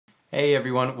Hey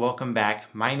everyone, welcome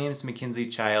back. My name is Mackenzie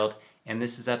Child, and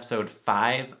this is episode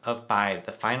 5 of 5,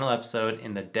 the final episode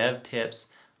in the Dev Tips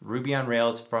Ruby on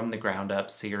Rails from the Ground Up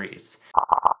series.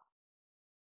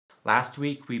 Last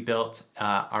week we built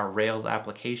our Rails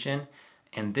application,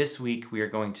 and this week we are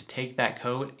going to take that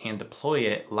code and deploy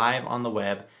it live on the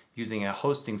web using a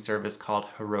hosting service called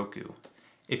Heroku.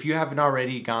 If you haven't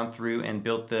already gone through and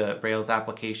built the Rails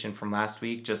application from last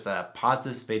week, just pause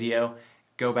this video,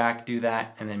 go back, do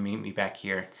that, and then meet me back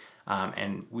here.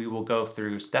 And we will go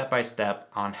through step by step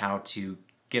on how to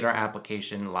get our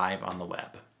application live on the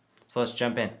web. So let's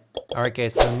jump in. All right,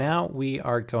 guys, so now we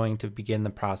are going to begin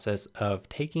the process of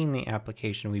taking the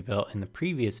application we built in the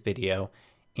previous video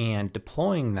and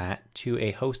deploying that to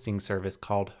a hosting service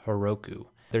called Heroku.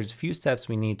 There's a few steps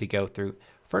we need to go through.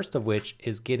 First of which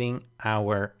is getting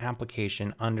our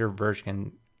application under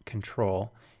version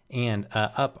control and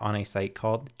up on a site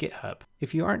called GitHub.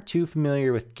 If you aren't too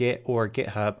familiar with Git or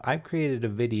GitHub, I've created a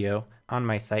video on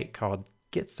my site called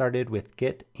Get Started with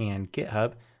Git and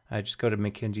GitHub. Just go to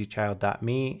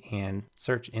mackenziechild.me and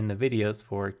search in the videos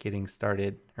for getting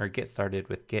started or Get Started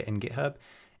with Git and GitHub.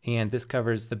 And this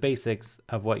covers the basics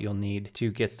of what you'll need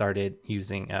to get started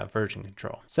using version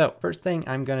control. So first thing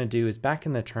I'm going to do is back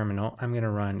in the terminal, I'm going to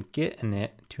run git init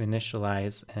to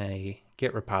initialize a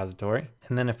Git repository.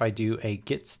 And then if I do a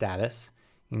git status,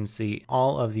 you can see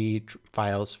all of the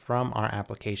files from our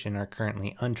application are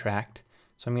currently untracked.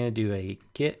 So I'm going to do a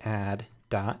git add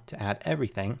dot to add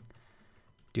everything.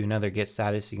 Do another git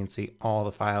status so you can see all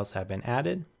the files have been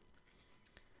added.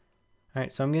 All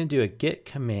right, so I'm going to do a git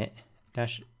commit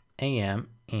 -am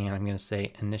and I'm going to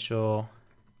say initial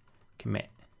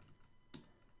commit.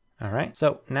 All right,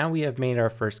 so now we have made our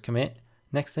first commit.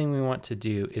 Next thing we want to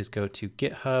do is go to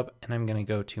GitHub, and I'm going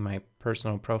to go to my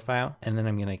personal profile, and then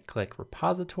I'm going to click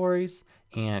repositories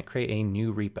and create a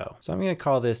new repo. So I'm going to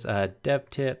call this dev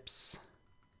tips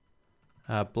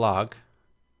blog.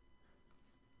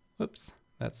 Whoops,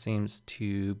 that seems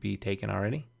to be taken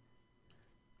already.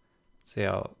 So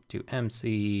I'll do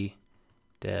MC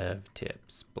dev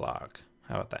tips blog.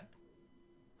 How about that?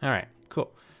 All right,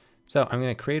 cool. So I'm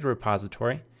going to create a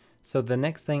repository. So the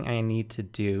next thing I need to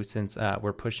do, since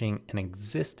we're pushing an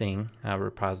existing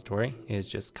repository, is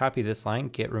just copy this line,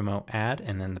 git remote add,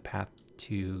 and then the path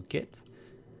to git.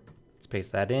 Let's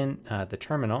paste that in the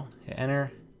terminal, hit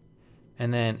enter.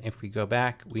 And then if we go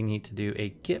back, we need to do a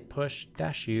git push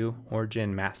 -u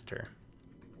origin master.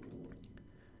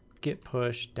 Git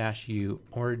push -u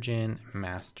origin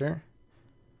master.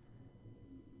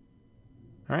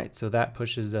 All right, so that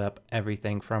pushes up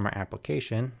everything from our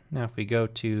application. Now if we go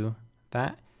to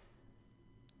that,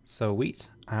 sweet,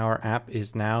 our app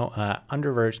is now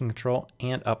under version control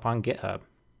and up on GitHub.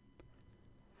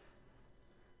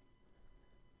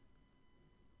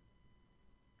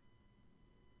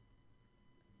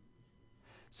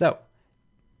 So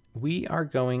we are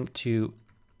going to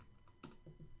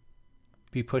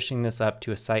be pushing this up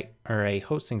to a site or a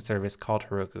hosting service called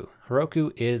Heroku.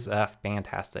 Heroku is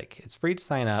fantastic. It's free to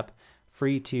sign up,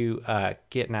 free to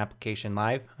get an application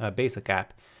live, a basic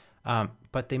app,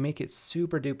 but they make it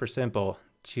super duper simple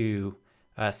to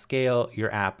scale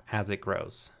your app as it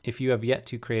grows. If you have yet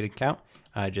to create an account,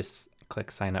 just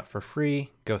click sign up for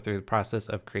free, go through the process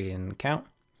of creating an account.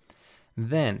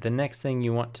 Then the next thing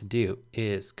you want to do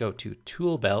is go to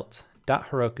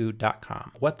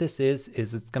toolbelt.heroku.com. What this is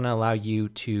it's going to allow you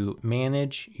to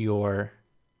manage your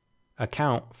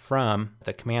account from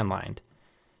the command line.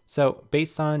 So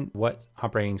based on what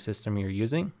operating system you're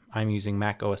using, I'm using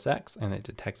Mac OS X and it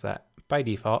detects that by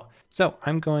default. So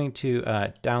I'm going to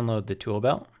download the tool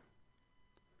belt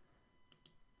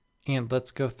and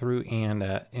let's go through and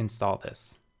install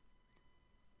this.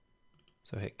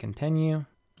 So hit continue,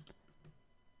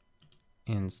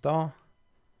 install.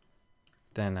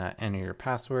 Then enter your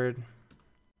password.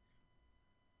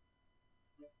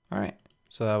 All right,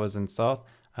 so that was installed.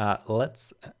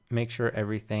 Let's make sure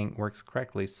everything works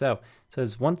correctly. So it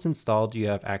says once installed, you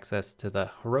have access to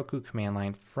the Heroku command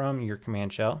line from your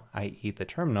command shell, i.e. the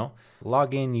terminal.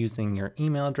 Log in using your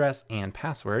email address and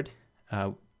password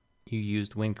you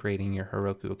used when creating your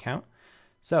Heroku account.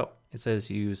 So it says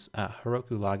use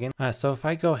Heroku login. So if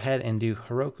I go ahead and do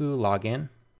Heroku login,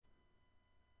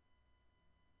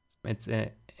 it's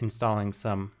installing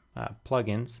some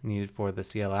plugins needed for the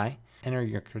CLI. Enter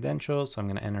your credentials. So I'm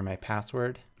going to enter my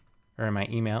password or my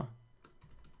email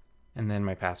and then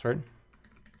my password.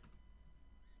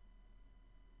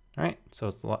 All right,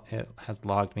 so it has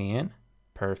logged me in.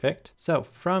 Perfect. So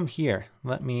from here,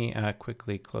 let me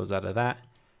quickly close out of that.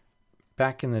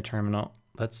 Back in the terminal,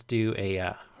 let's do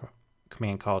a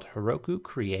command called Heroku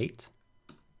create.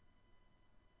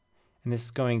 And this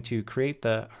is going to create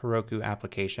the Heroku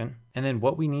application. And then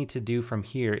what we need to do from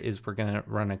here is we're going to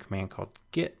run a command called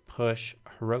git push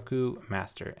Heroku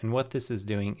master. And what this is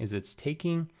doing is it's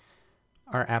taking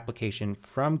our application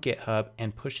from GitHub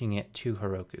and pushing it to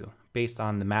Heroku based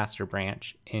on the master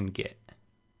branch in Git.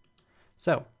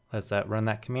 So let's run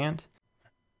that command.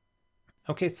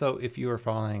 Okay, so if you were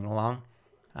following along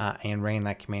and ran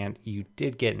that command, you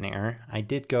did get an error. I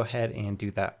did go ahead and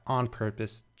do that on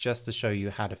purpose just to show you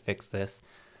how to fix this.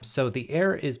 So the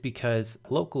error is because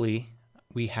locally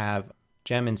we have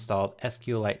gem installed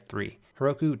SQLite 3.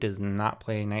 Heroku does not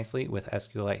play nicely with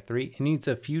SQLite 3. It needs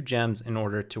a few gems in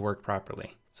order to work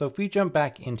properly. So if we jump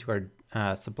back into our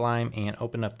Sublime and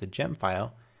open up the gem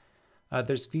file,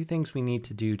 there's a few things we need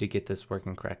to do to get this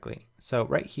working correctly. So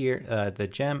right here, the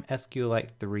gem SQLite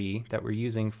 3 that we're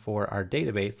using for our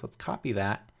database, let's copy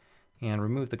that and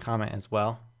remove the comment as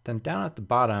well. Then down at the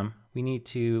bottom, we need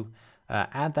to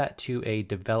add that to a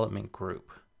development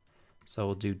group. So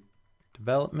we'll do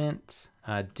development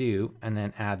do, and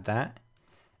then add that.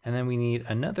 And then we need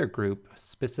another group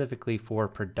specifically for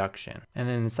production. And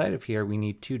then inside of here, we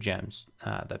need two gems,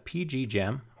 the PG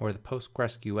gem or the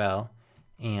PostgreSQL,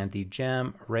 and the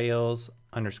gem Rails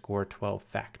 _ 12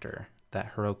 factor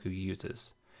that Heroku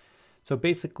uses. So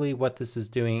basically what this is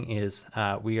doing is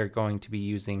we are going to be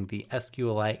using the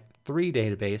SQLite 3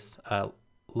 database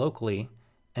locally,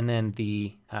 and then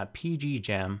the PG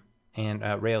gem and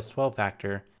Rails 12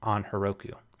 factor on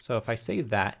Heroku. So if I save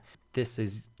that, this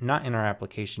is not in our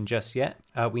application just yet.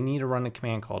 We need to run a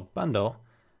command called bundle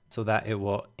so that it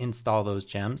will install those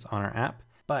gems on our app.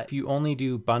 But if you only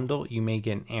do bundle, you may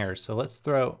get an error. So let's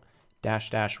throw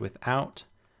 -- without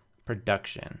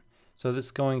production. So this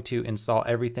is going to install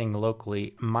everything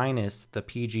locally minus the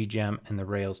PG gem and the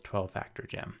Rails 12 factor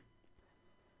gem.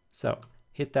 So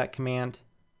hit that command.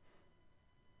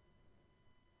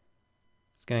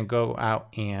 It's going to go out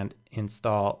and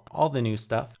install all the new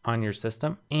stuff on your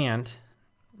system. And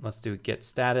let's do git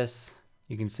status.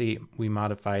 You can see we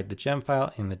modified the gem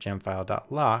file in the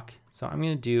gemfile.lock. So I'm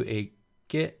going to do a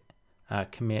git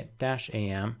commit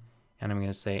 -am, and I'm going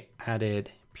to say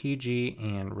added PG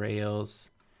and Rails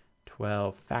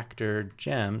 12 factor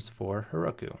gems for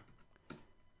Heroku.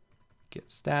 Git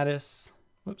status,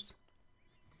 whoops,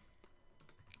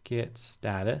 git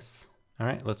status. All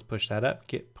right, let's push that up.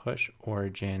 Git push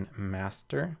origin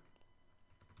master.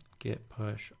 Git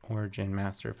push origin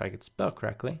master, if I could spell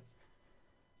correctly.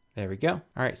 There we go.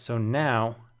 All right, so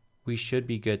now we should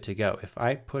be good to go. If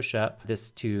I push up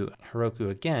this to Heroku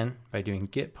again by doing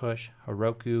git push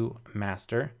Heroku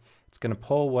master, it's going to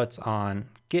pull what's on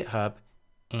GitHub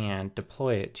and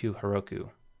deploy it to Heroku.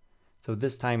 So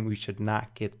this time we should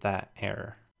not get that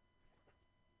error.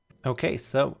 Okay,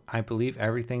 so I believe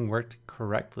everything worked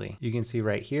correctly. You can see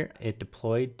right here, it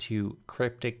deployed to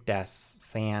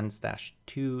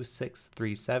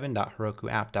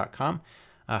cryptic-sans-2637.herokuapp.com.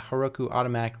 Heroku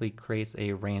automatically creates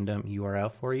a random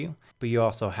URL for you, but you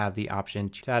also have the option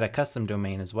to add a custom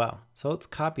domain as well. So let's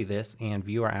copy this and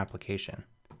view our application.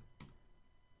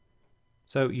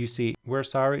 So you see, we're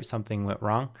sorry, something went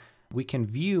wrong. We can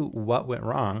view what went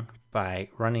wrong by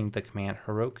running the command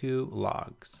Heroku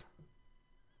logs.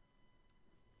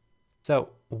 So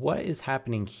what is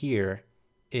happening here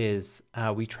is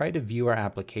we try to view our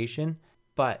application,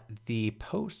 but the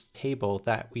post table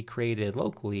that we created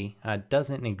locally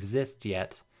doesn't exist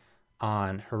yet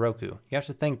on Heroku. You have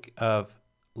to think of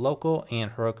local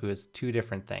and Heroku as two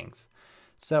different things.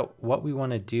 So what we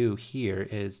want to do here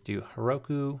is do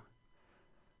Heroku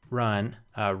run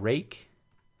rake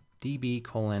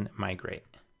db:/migrate.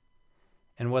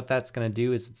 And what that's going to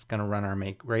do is it's going to run our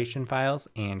migration files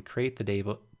and create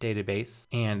the database,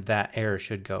 and that error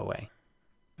should go away.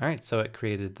 All right, so it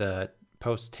created the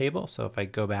post table. So if I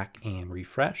go back and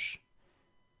refresh,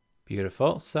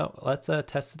 beautiful. So let's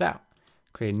test it out.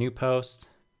 Create a new post.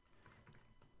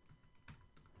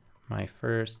 My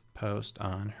first post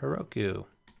on Heroku.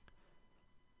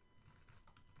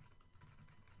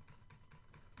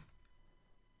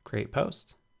 Create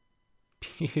post.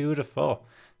 Beautiful.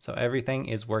 So everything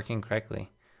is working correctly.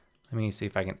 Let me see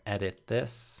if I can edit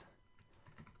this.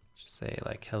 Just say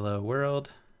like hello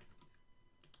world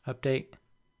update.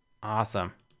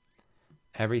 Awesome.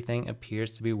 Everything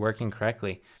appears to be working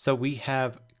correctly. So we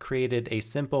have created a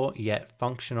simple yet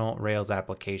functional Rails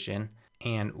application,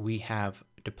 and we have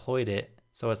deployed it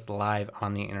so it's live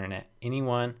on the internet.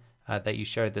 Anyone that you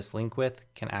shared this link with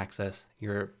can access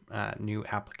your new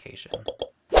application.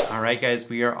 All right, guys,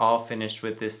 we are all finished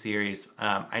with this series.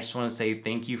 I just want to say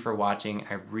thank you for watching.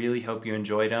 I really hope you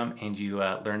enjoyed them and you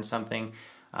learned something.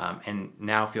 and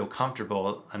now feel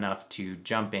comfortable enough to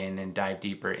jump in and dive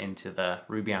deeper into the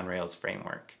Ruby on Rails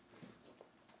framework.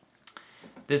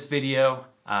 This video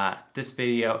and this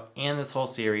video and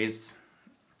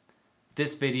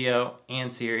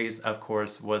series, of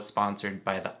course, was sponsored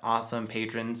by the awesome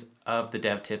patrons of the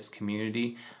DevTips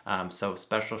community. So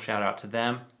special shout out to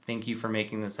them. Thank you for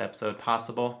making this episode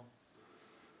possible.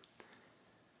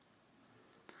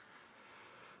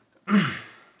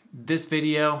 This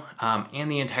video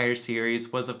and the entire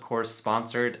series was, of course,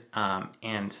 sponsored,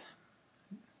 and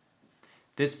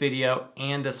this video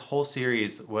and this whole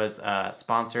series was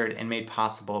sponsored and made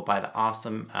possible by the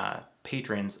awesome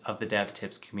patrons of the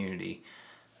DevTips community.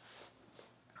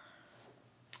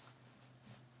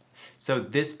 So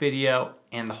this video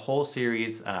and the whole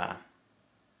series,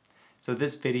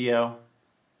 this video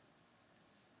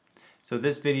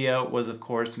was, of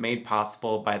course, made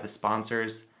possible by the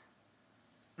sponsors.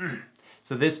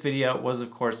 So this video was, of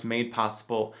course, made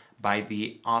possible by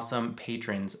the awesome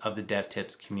patrons of the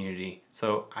DevTips community.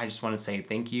 So I just want to say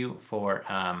thank you for.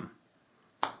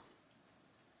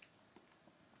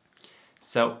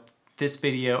 This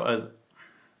video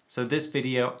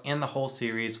and the whole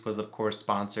series was, of course,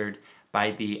 sponsored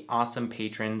by the awesome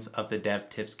patrons of the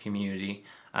DevTips community.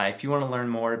 If you want to learn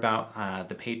more about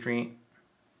the Patreon.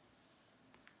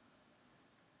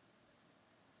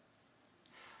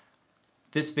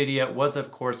 This video was, of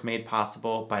course, made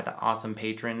possible by the awesome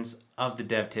patrons of the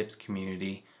DevTips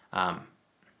community.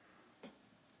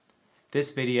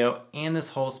 This video and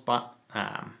this whole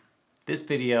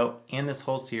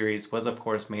series was, of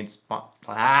course,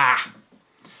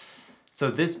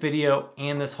 So this video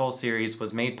and this whole series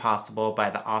was made possible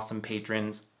by the awesome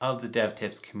patrons of the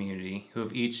DevTips community, who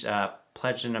have each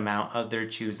pledged an amount of their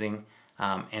choosing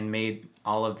and made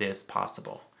all of this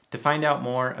possible. To find out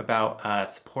more about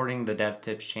supporting the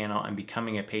DevTips channel and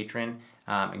becoming a patron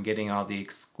and getting all the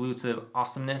exclusive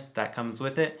awesomeness that comes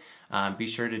with it, be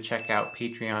sure to check out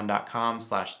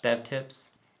patreon.com/devtips.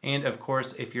 And of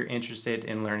course, if you're interested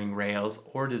in learning Rails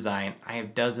or design, I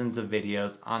have dozens of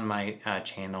videos on my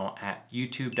channel at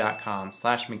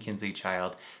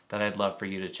youtube.com/McKinseyChild that I'd love for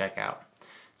you to check out.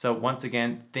 So once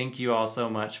again, thank you all so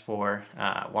much for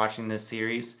watching this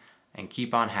series, and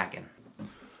keep on hacking.